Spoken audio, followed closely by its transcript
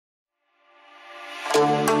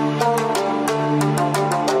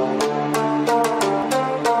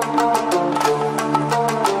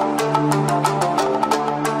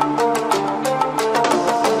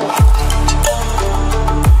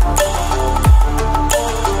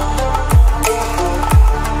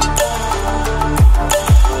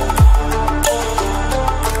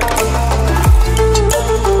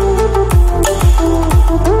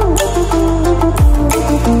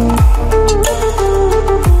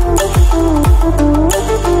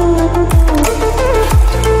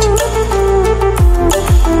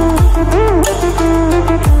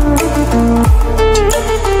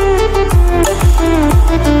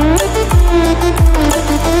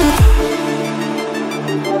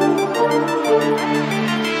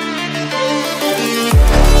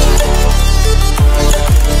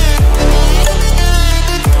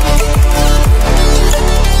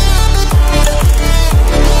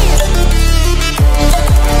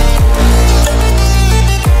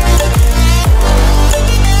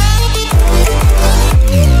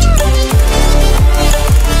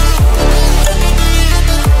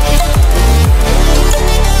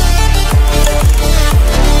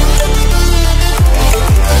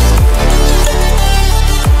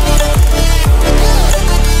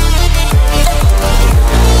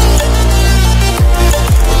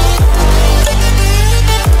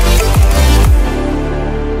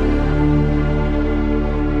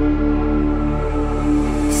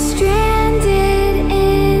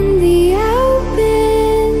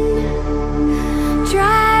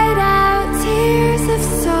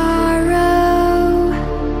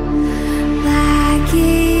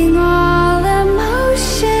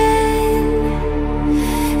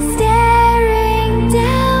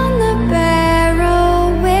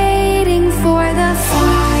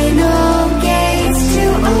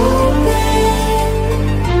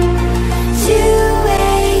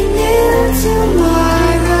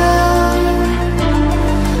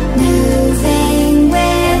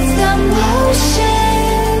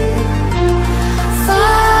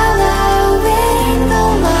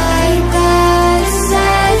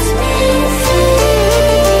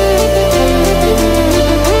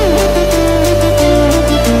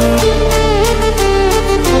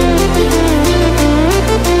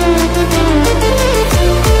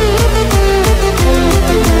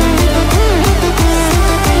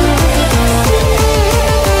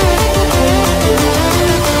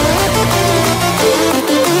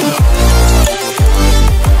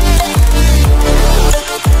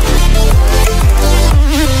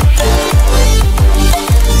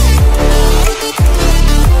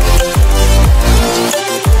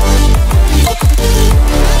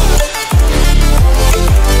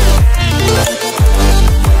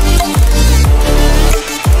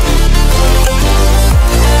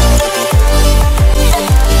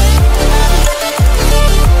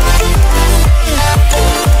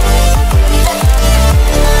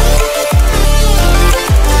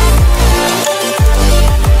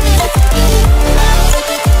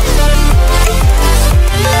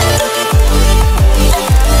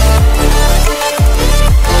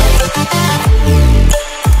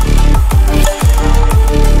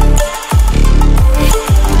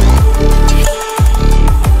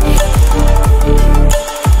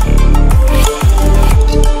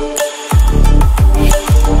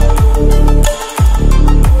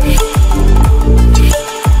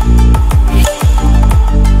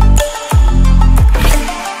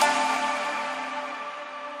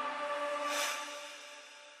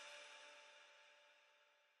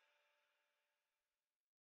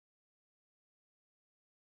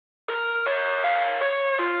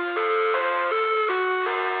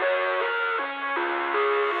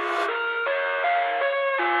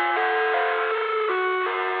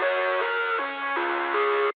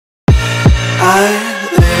I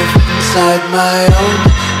live inside my own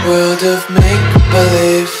world of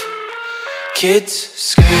make-believe. Kids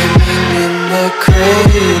screaming in the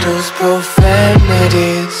cradles,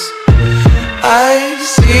 profanities. I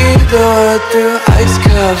see the world through ice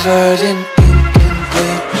covered in ink and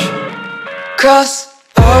bleach. Cross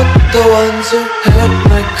out the ones who heard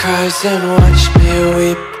my cries and watched me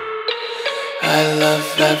weep. I love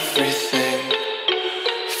everything.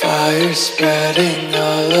 Fire spreading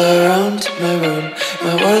all around my room.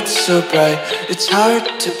 My world's so bright, it's hard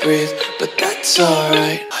to breathe, but that's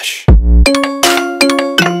alright. Hush.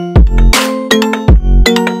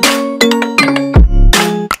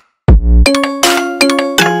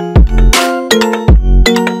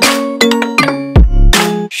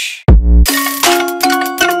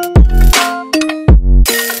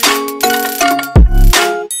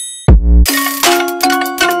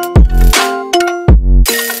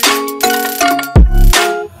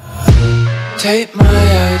 Tape my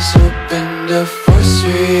eyes open to force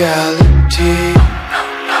reality.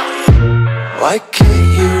 Why can't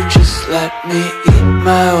you just let me eat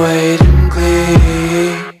my weight in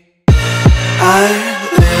glee? I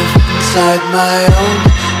live inside my own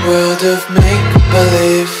world of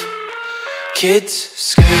make-believe. Kids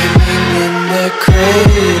screaming in their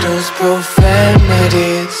cradles,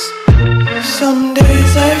 profanities. Some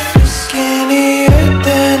days I feel skinnier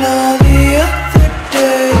than all the other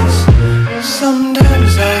days.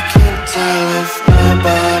 Sometimes I can't tell if my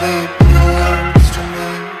body belongs to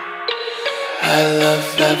me. I love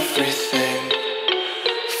everything.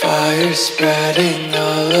 Fire spreading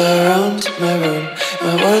all around my room.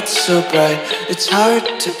 My world's so bright, it's hard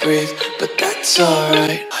to breathe, but that's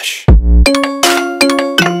alright. Hush.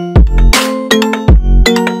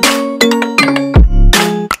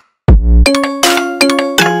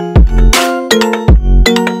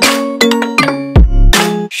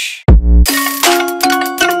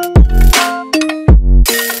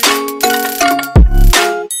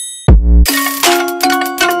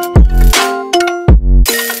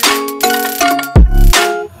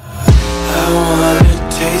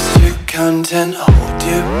 Content, hold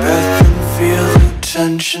your breath and feel the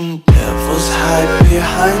tension. Devils hide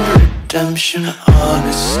behind redemption.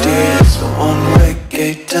 Honesty is the one-way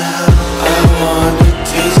gate to hell. I wanna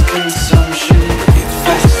taste consumption. Breathe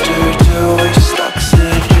faster to waste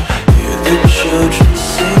oxygen. Hear the children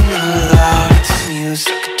sing aloud. It's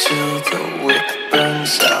music till the wick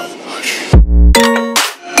burns out.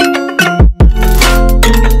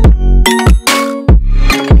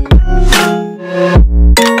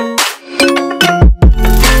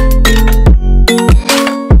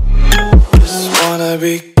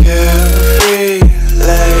 Be carefree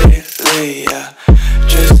lately, yeah.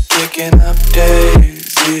 Just kicking up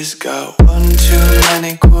daisies. Got one too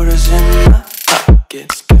many quarters in my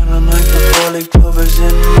pockets. Count 'em like the 4-leaf clovers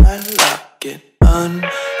in my locket.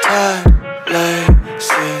 Untied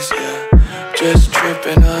laces, yeah. Just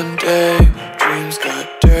tripping on daydreams. Got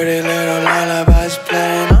dirty little lullabies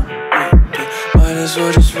playing on repeat. Might as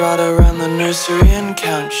well just ride around the nursery and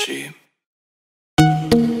count sheep.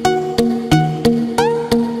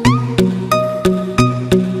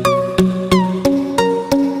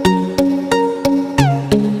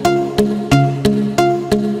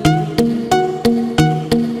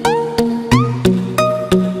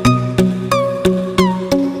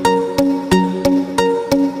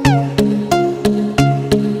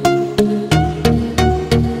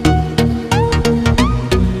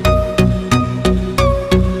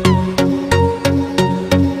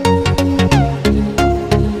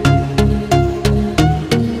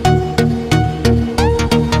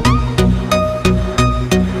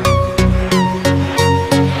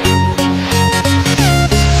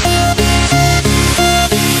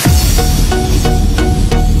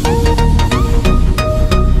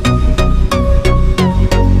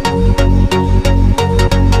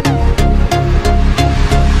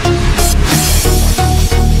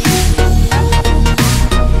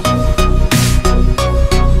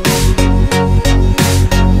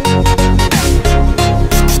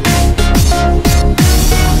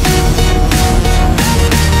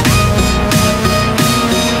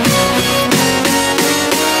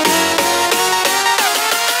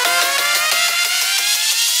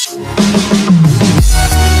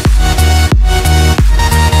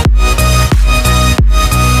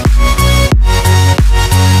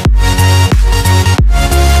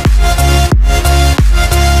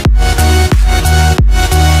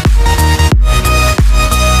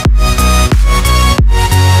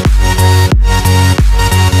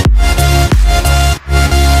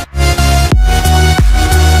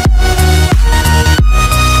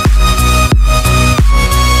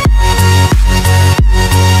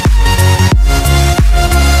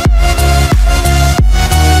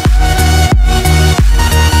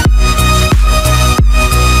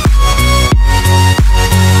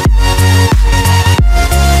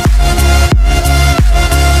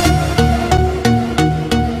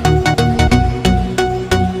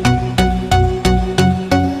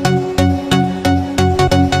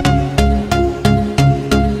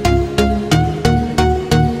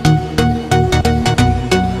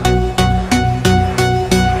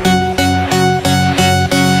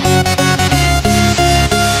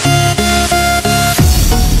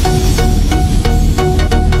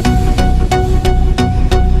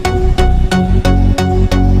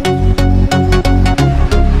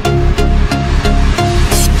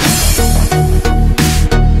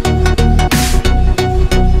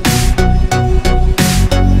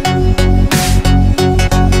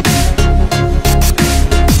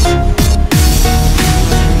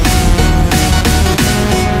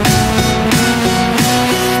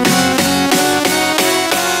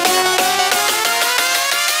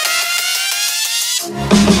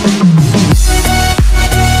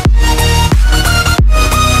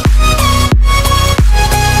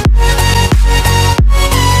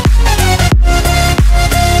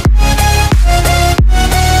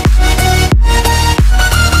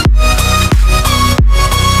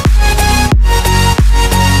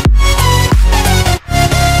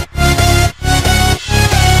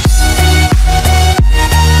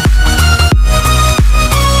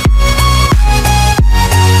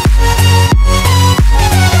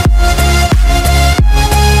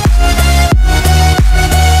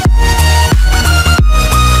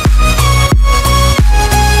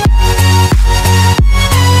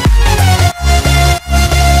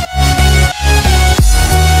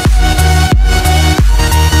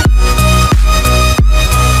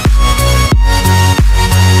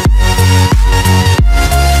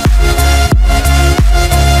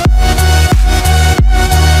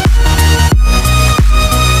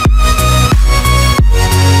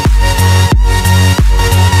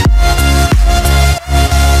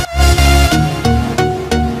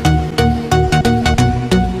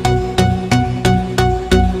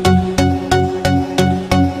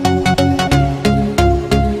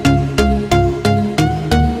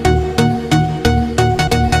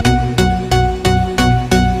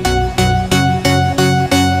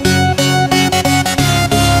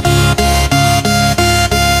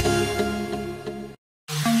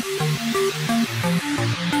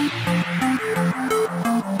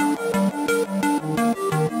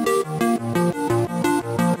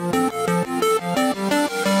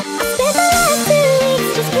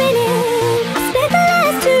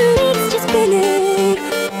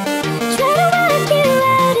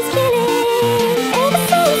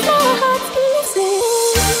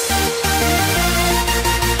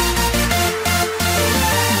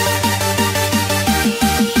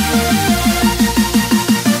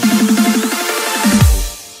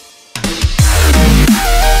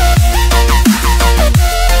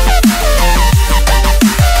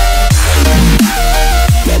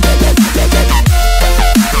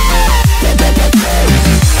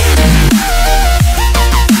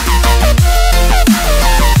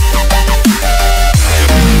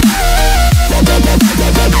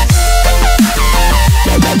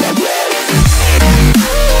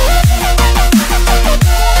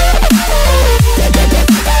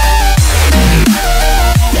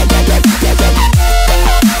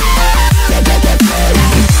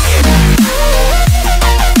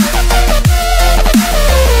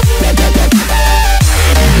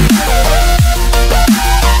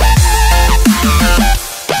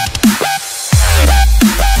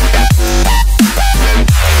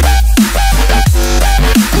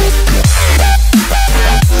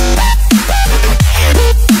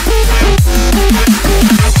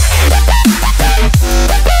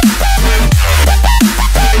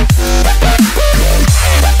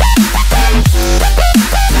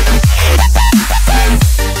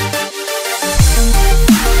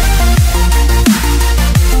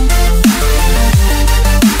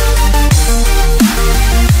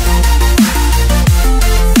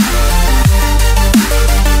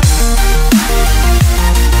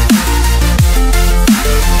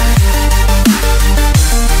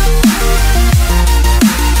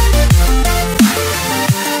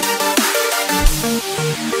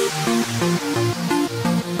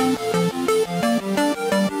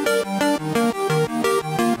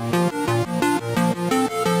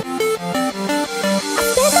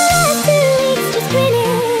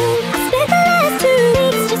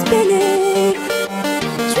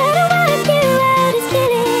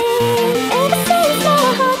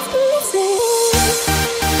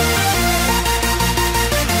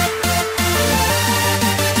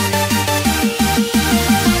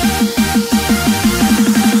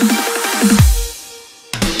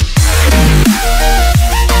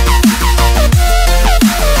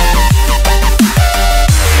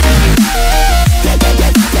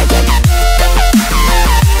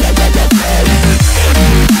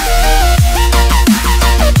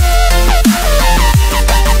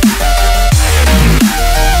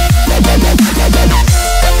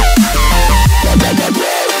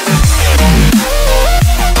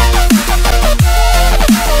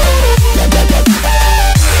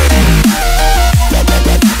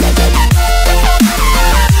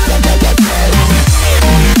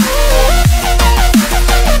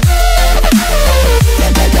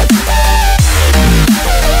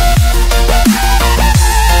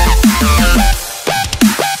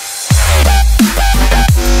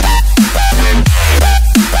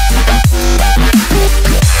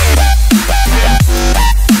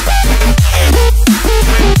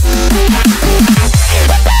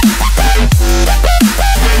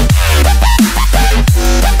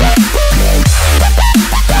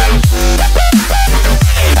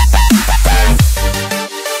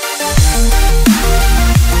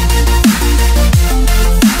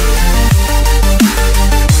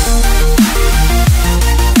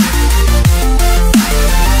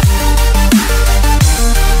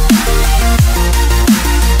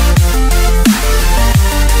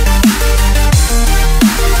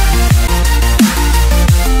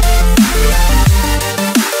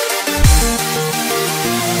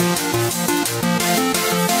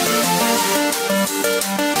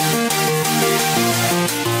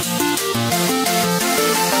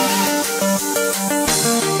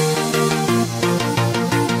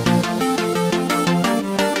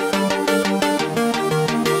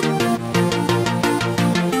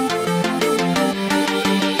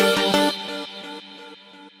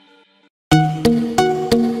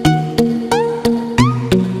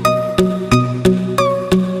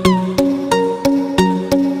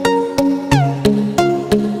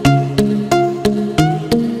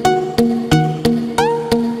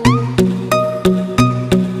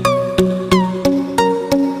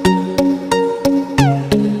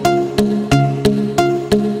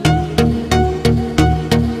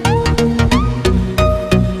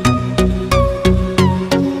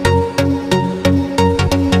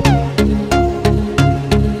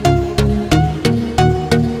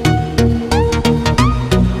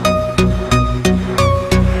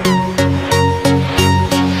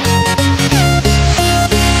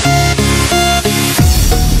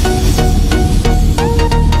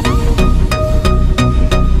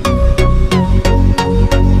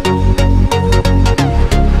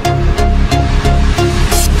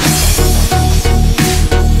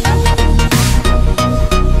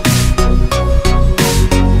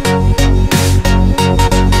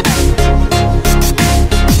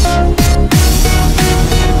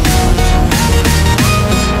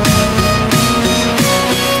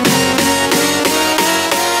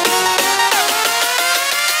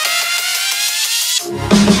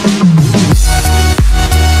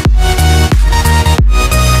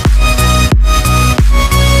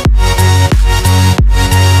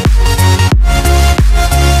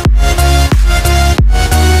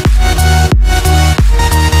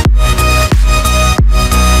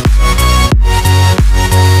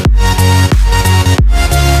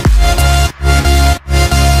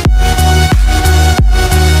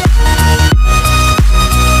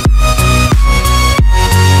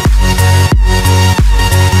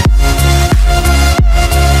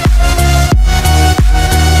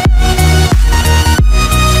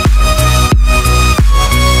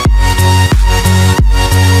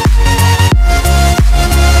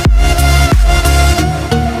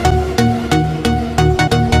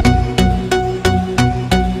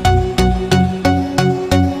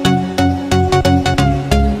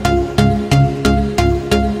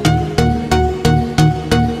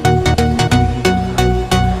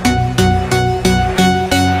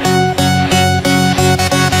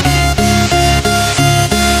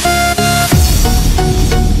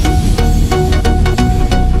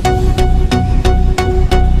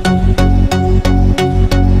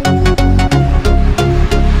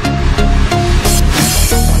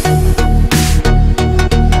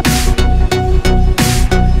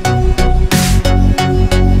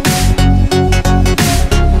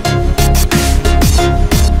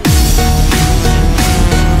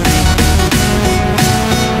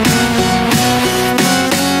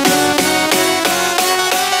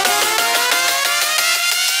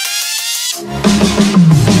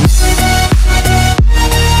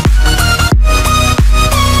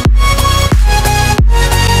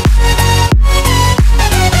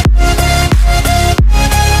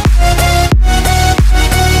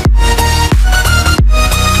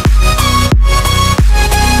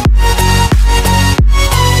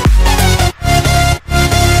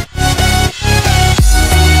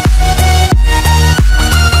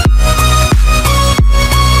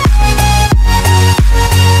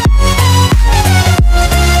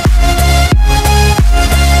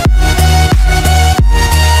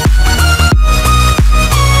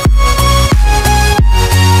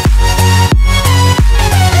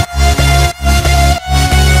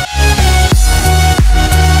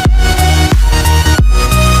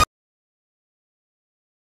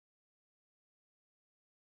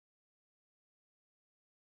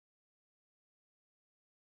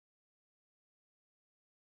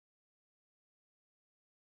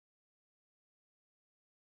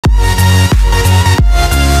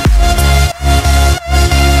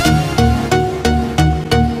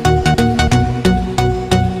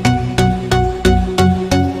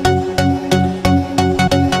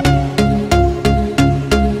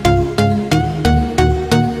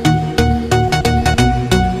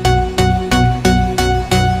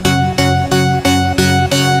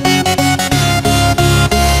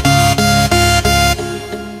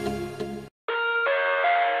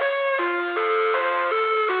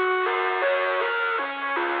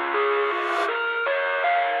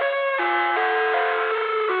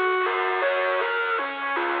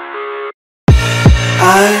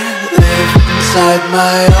 I live inside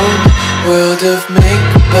my own world of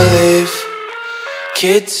make-believe.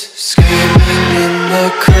 Kids screaming in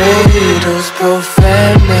the cradles,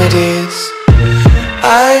 profanities.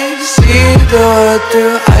 I see the world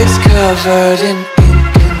through ice covered in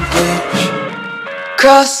ink and bleach.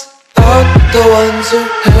 Cross out the ones who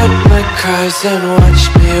heard my cries and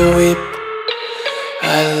watched me weep.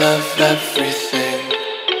 I love everything.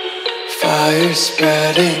 Fire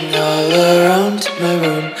spreading all around my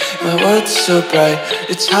room. My world's so bright,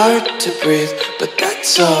 it's hard to breathe, but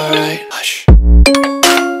that's alright. Hush.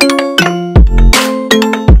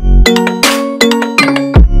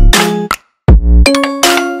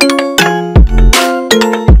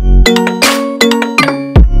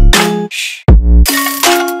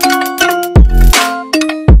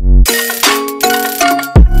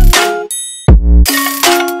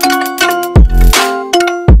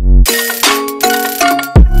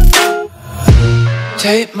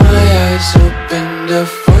 Tape my eyes open to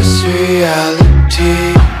force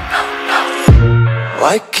reality.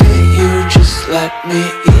 Why can't you just let me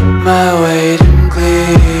eat my weight in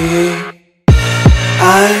glee?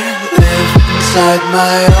 I live inside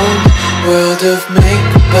my own world of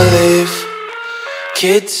make-believe.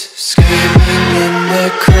 Kids screaming in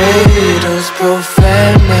their cradles,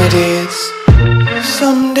 profanities.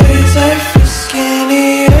 Some days I feel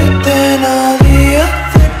skinnier than all the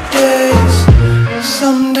other days.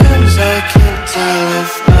 Sometimes I can't tell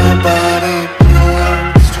if my body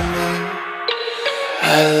belongs to me.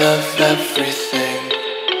 I love everything.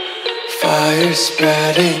 Fire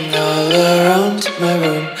spreading all around my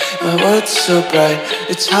room. My world's so bright,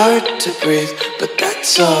 it's hard to breathe, but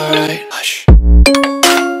that's alright. Hush.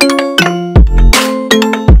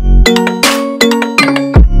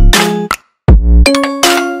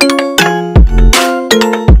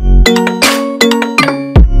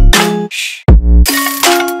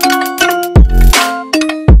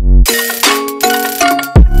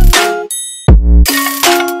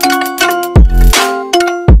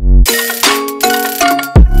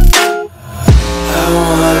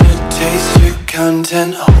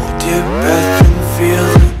 Content, hold your breath and feel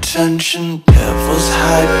the tension. Devils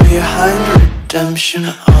hide behind redemption.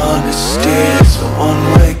 Honesty is a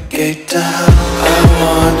one-way gate to hell. I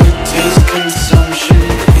wanna taste consumption,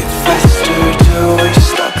 breathe faster to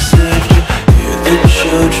waste oxygen. Hear the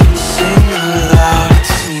children sing aloud.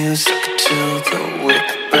 It's music till the wick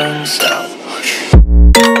burns out.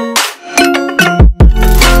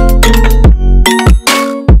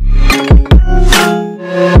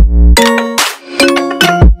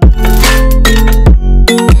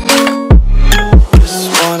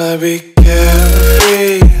 Be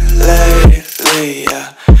carefree lately,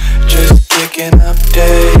 yeah. Just kicking up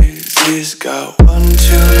daisies. Got one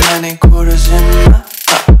too many quarters in my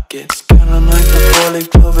pockets. Count 'em like the 4-leaf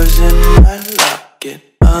clovers in my locket.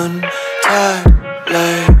 Untied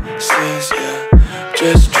laces, yeah.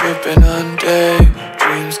 Just tripping on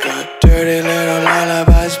daydreams. Got dirty little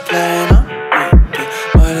lullabies playing on repeat.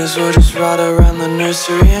 Might as well just ride around the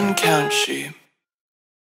nursery and count sheep.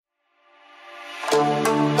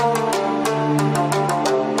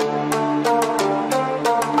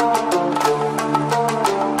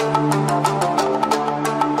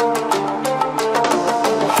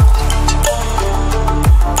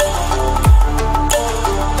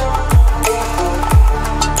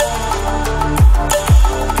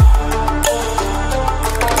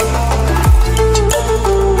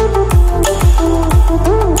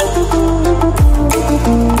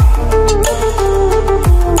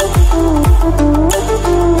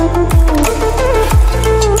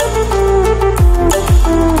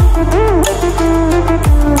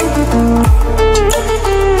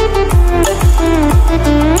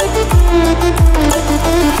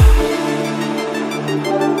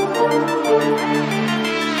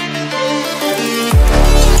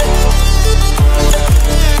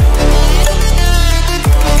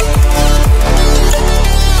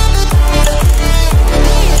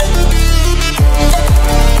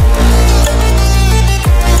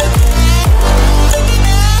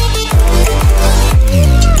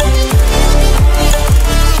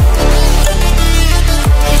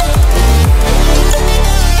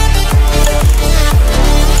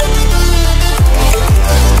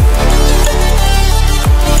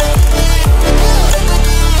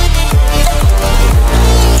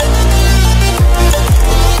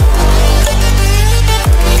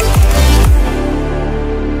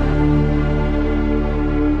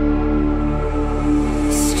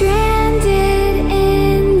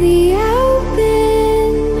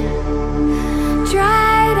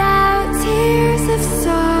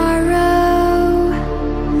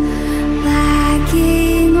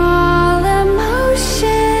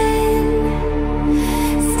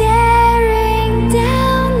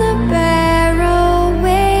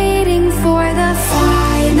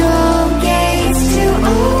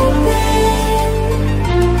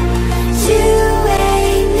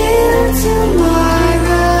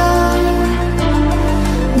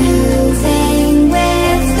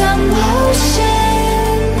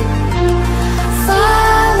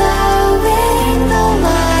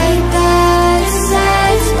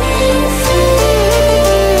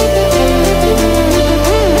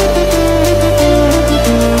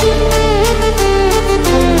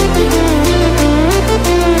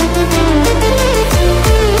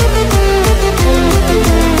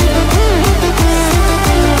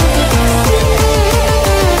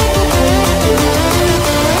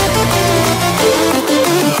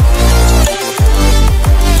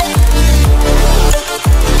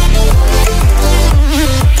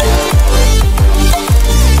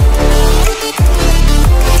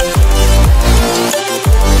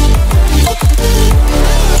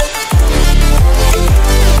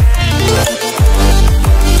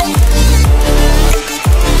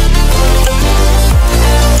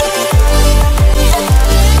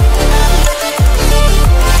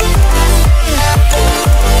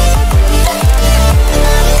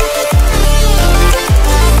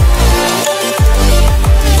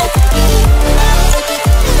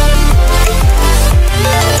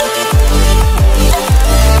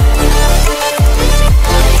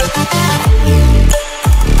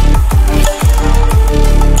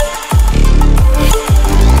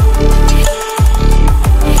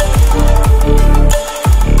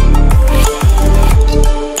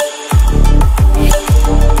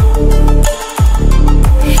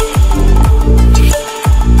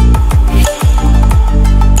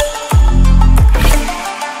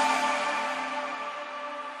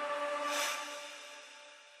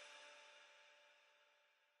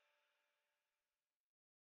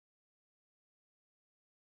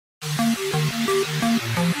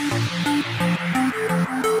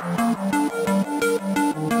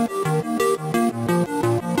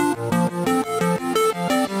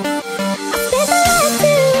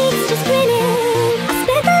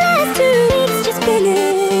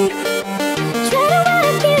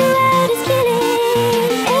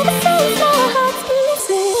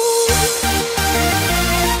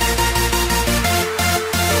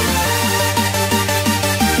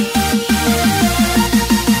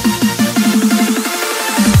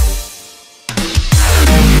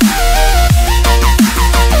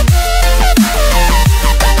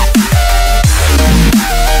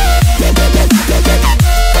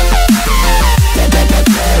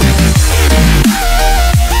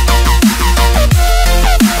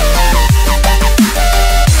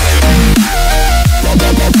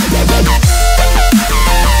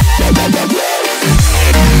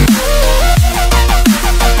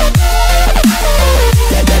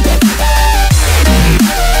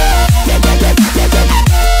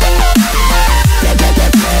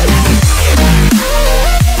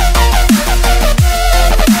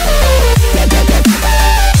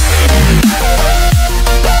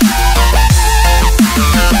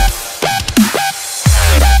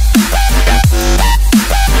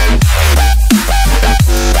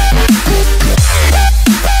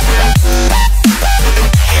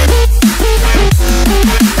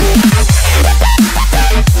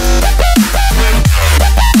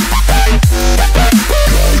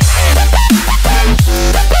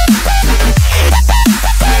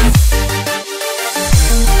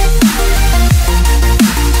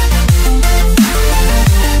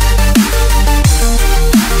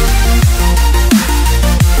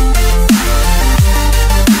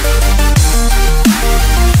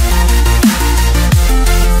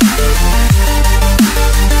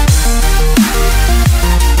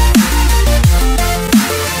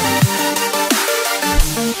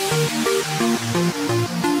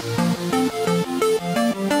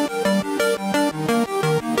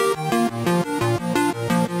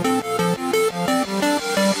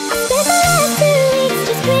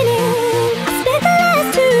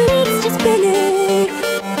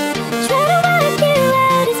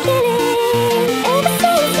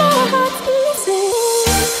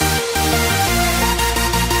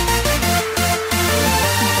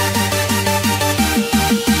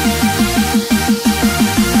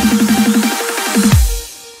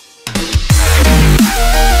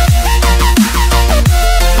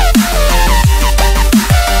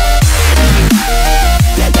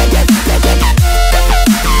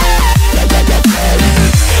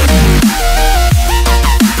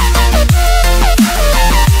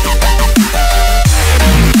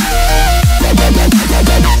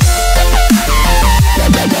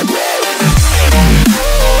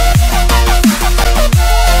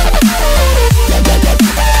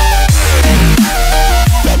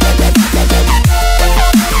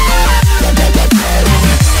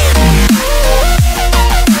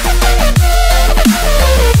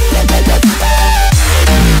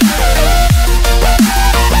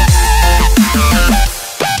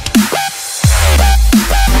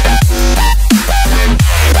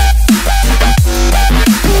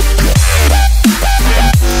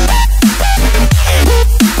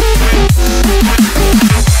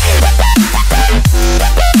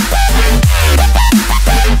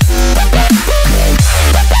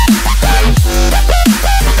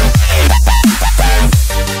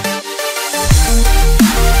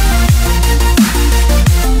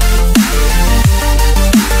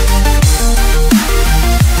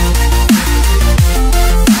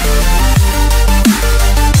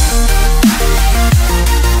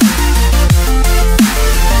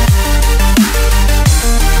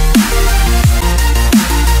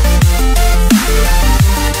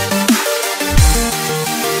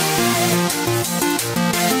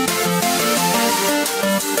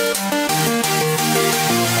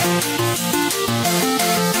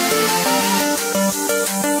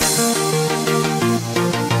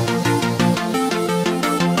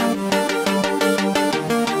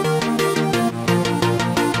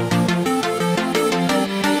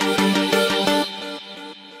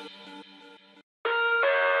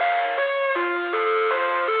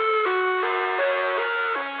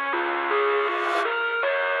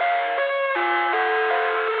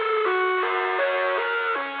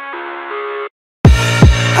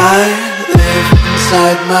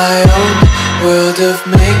 inside my own world of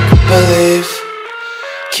make-believe.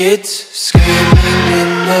 Kids screaming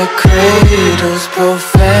in the cradles,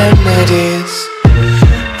 profanities.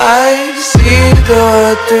 I see the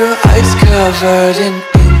world through ice covered in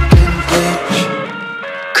ink and bleach.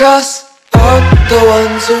 Cross out the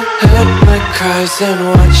ones who heard my cries and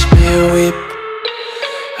watched me weep.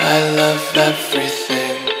 I love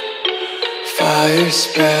everything. Fire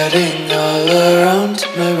spreading all around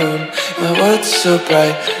my room. My world's so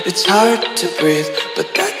bright, it's hard to breathe,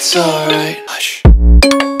 but that's alright. Hush.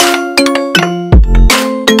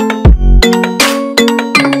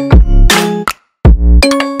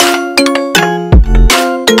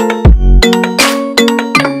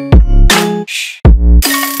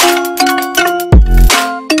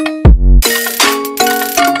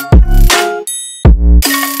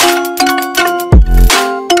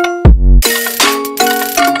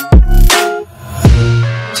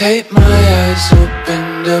 Take my eyes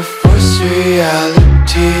open to force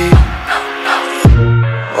reality.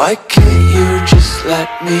 Why can't you just let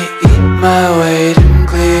me eat my weight in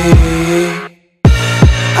glee?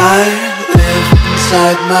 I live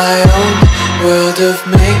inside my own world of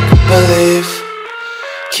make-believe.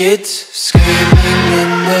 Kids screaming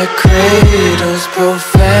in their cradles,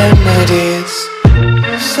 profanities.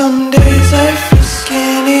 Some days I feel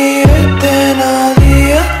skinnier than all the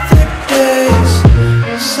other days.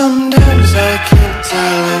 Sometimes I can't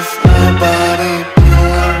tell if my body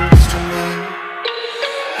belongs to me.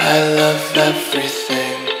 I love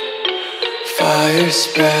everything. Fire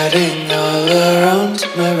spreading all around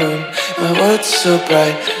my room. My world's so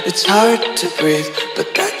bright, it's hard to breathe,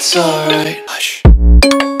 but that's alright. Hush.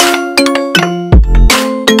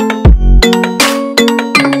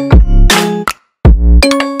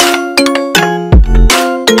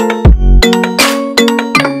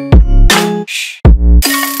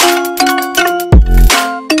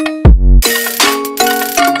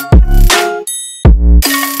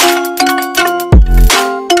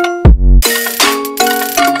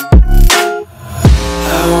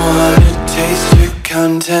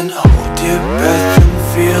 Content, hold your breath and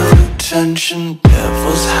feel the tension.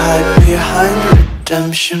 Devils hide behind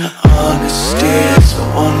redemption. Honesty is a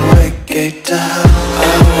one-way gate to hell.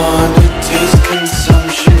 I wanna taste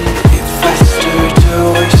consumption, breathe faster to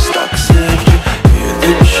waste oxygen. Hear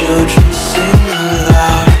the children sing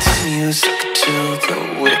aloud. It's music till the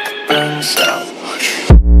wick burns out.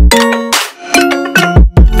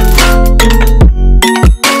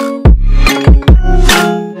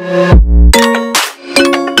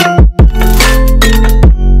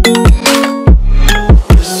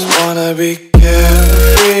 Be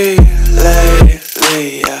carefree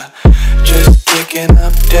lately, yeah. Just picking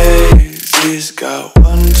up daisies. Got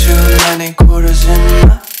one too many quarters in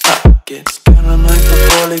my pockets. Counting like the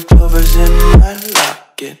 4-leaf clovers in my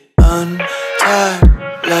locket. Untied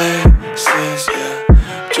laces,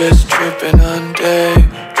 yeah. Just tripping on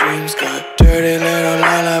daydreams. Got dirty little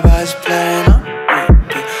lullabies playing on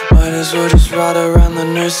repeat. Might as well just ride around the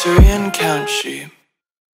nursery and count sheep.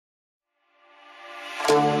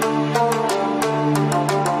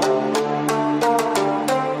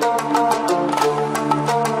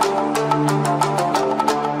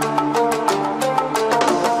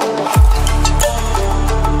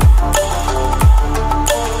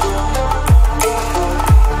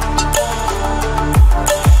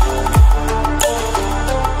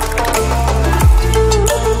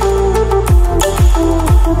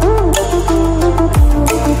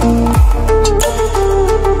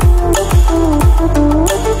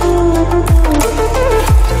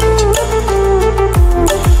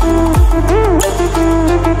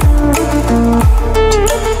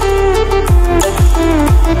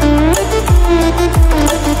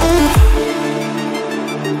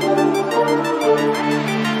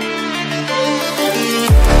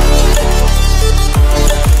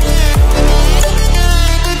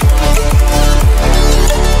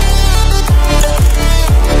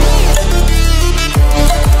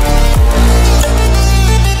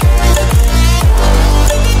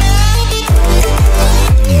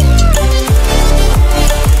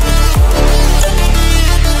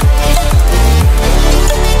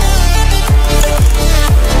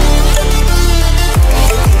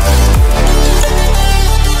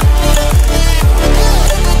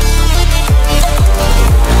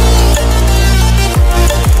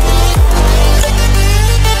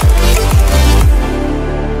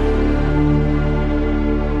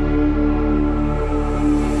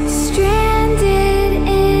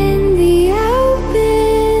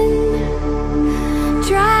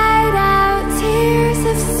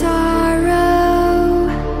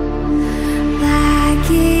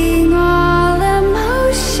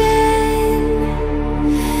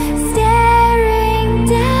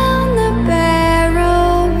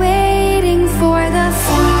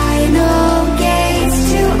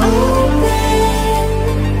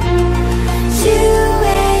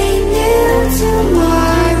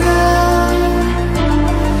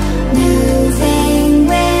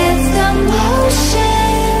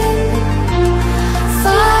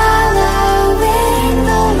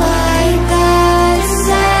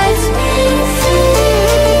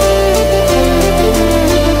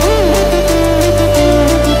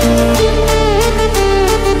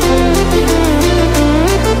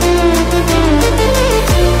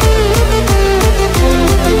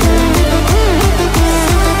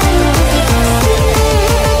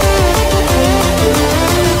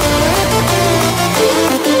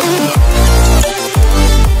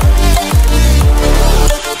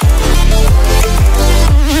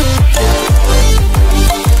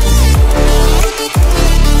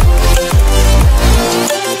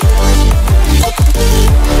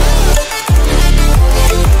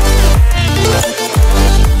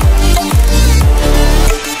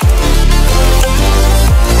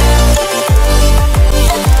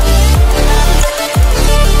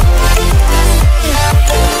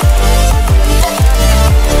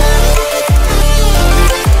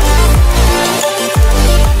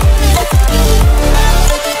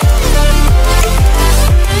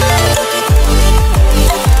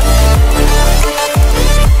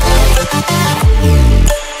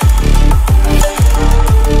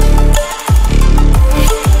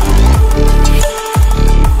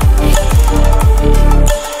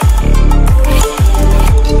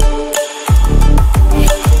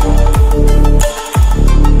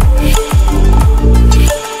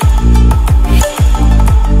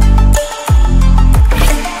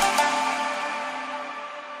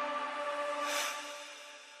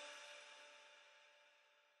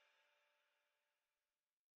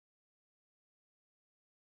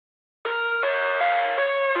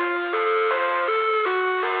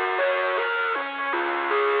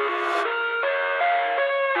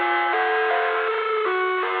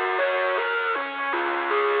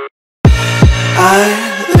 I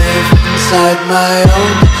live inside my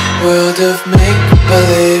own world of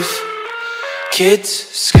make-believe. Kids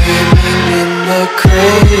screaming in the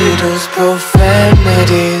cradles,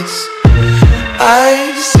 profanities. I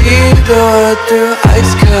see the world through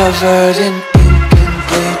ice covered in ink and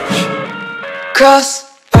bleach. Cross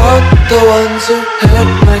out the ones who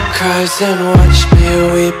heard my cries and watched me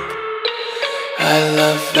weep. I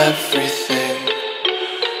love everything.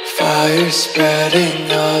 Fire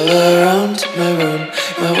spreading all around my room.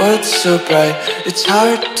 My world's so bright, it's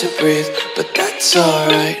hard to breathe, but that's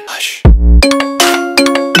alright. Hush.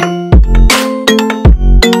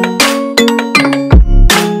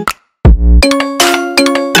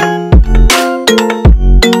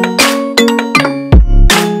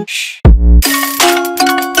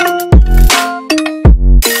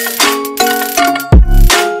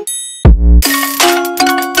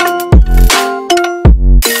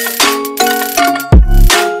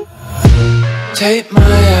 Take my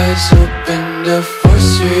eyes open to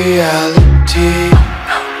force reality.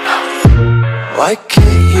 Why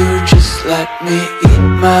can't you just let me eat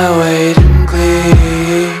my weight in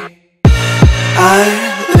glee? I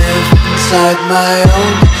live inside my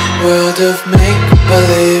own world of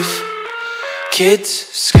make-believe. Kids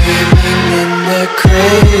screaming in their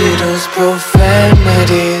cradles,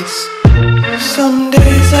 profanities. Some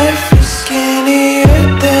days I feel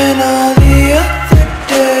skinnier than all the other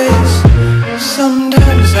days.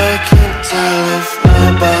 Sometimes I can't tell if my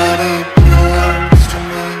body belongs to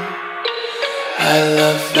me. I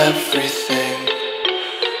love everything.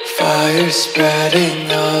 Fire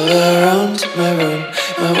spreading all around my room.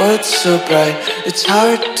 My world's so bright, it's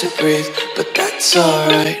hard to breathe, but that's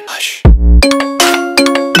alright. Hush.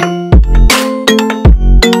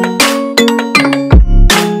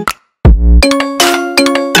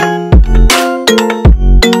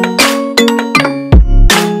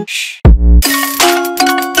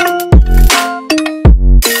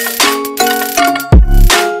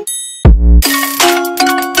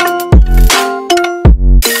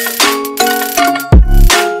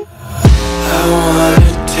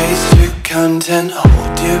 Content,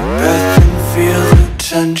 hold your breath and feel the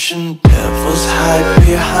tension. Devils hide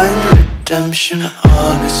behind redemption.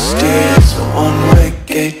 Honesty is a one-way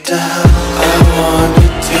gate to hell. I wanna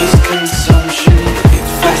taste consumption,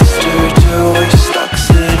 breathe faster to waste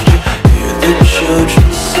oxygen. Hear the children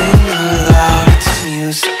sing aloud. It's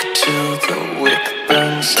music till the wick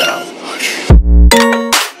burns out.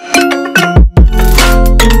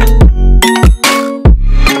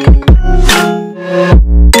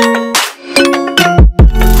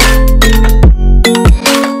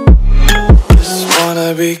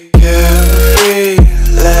 Be carefree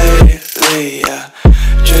lately, yeah.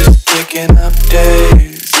 Just picking up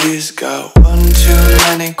daisies. Got one too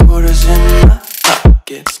many quarters in my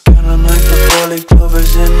pockets. Counting like the 4-leaf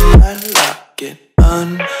clovers in my locket.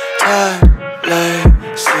 Untied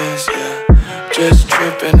laces, yeah. Just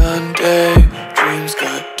tripping on daydreams.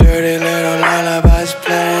 Got dirty little lullabies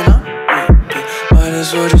playing on repeat. Might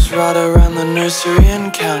as well just ride around the nursery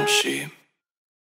and count sheep.